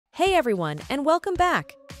Hey everyone, and welcome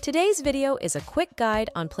back! Today's video is a quick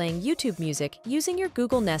guide on playing YouTube music using your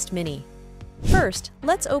Google Nest Mini. First,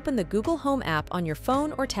 let's open the Google Home app on your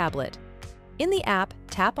phone or tablet. In the app,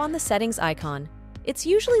 tap on the Settings icon. It's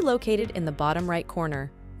usually located in the bottom right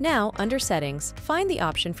corner. Now, under Settings, find the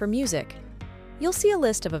option for Music. You'll see a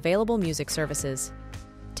list of available music services.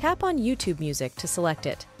 Tap on YouTube Music to select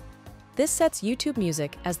it. This sets YouTube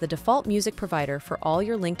Music as the default music provider for all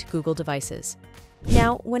your linked Google devices.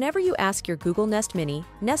 Now, whenever you ask your Google Nest Mini,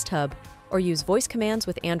 Nest Hub, or use voice commands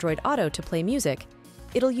with Android Auto to play music,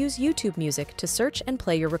 it'll use YouTube Music to search and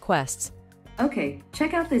play your requests. Okay,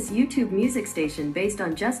 check out this YouTube music station based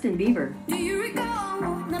on Justin Bieber. Do you recall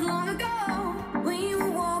not long ago when you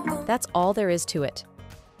were walking? That's all there is to it.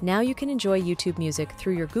 Now you can enjoy YouTube Music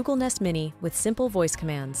through your Google Nest Mini with simple voice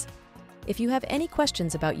commands. If you have any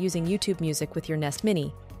questions about using YouTube Music with your Nest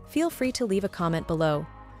Mini, feel free to leave a comment below.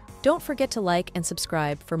 Don't forget to like and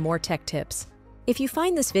subscribe for more tech tips. If you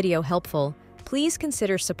find this video helpful, please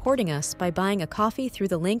consider supporting us by buying a coffee through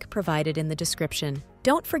the link provided in the description.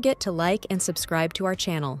 Don't forget to like and subscribe to our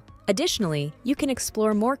channel. Additionally, you can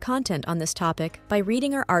explore more content on this topic by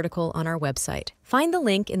reading our article on our website. Find the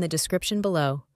link in the description below.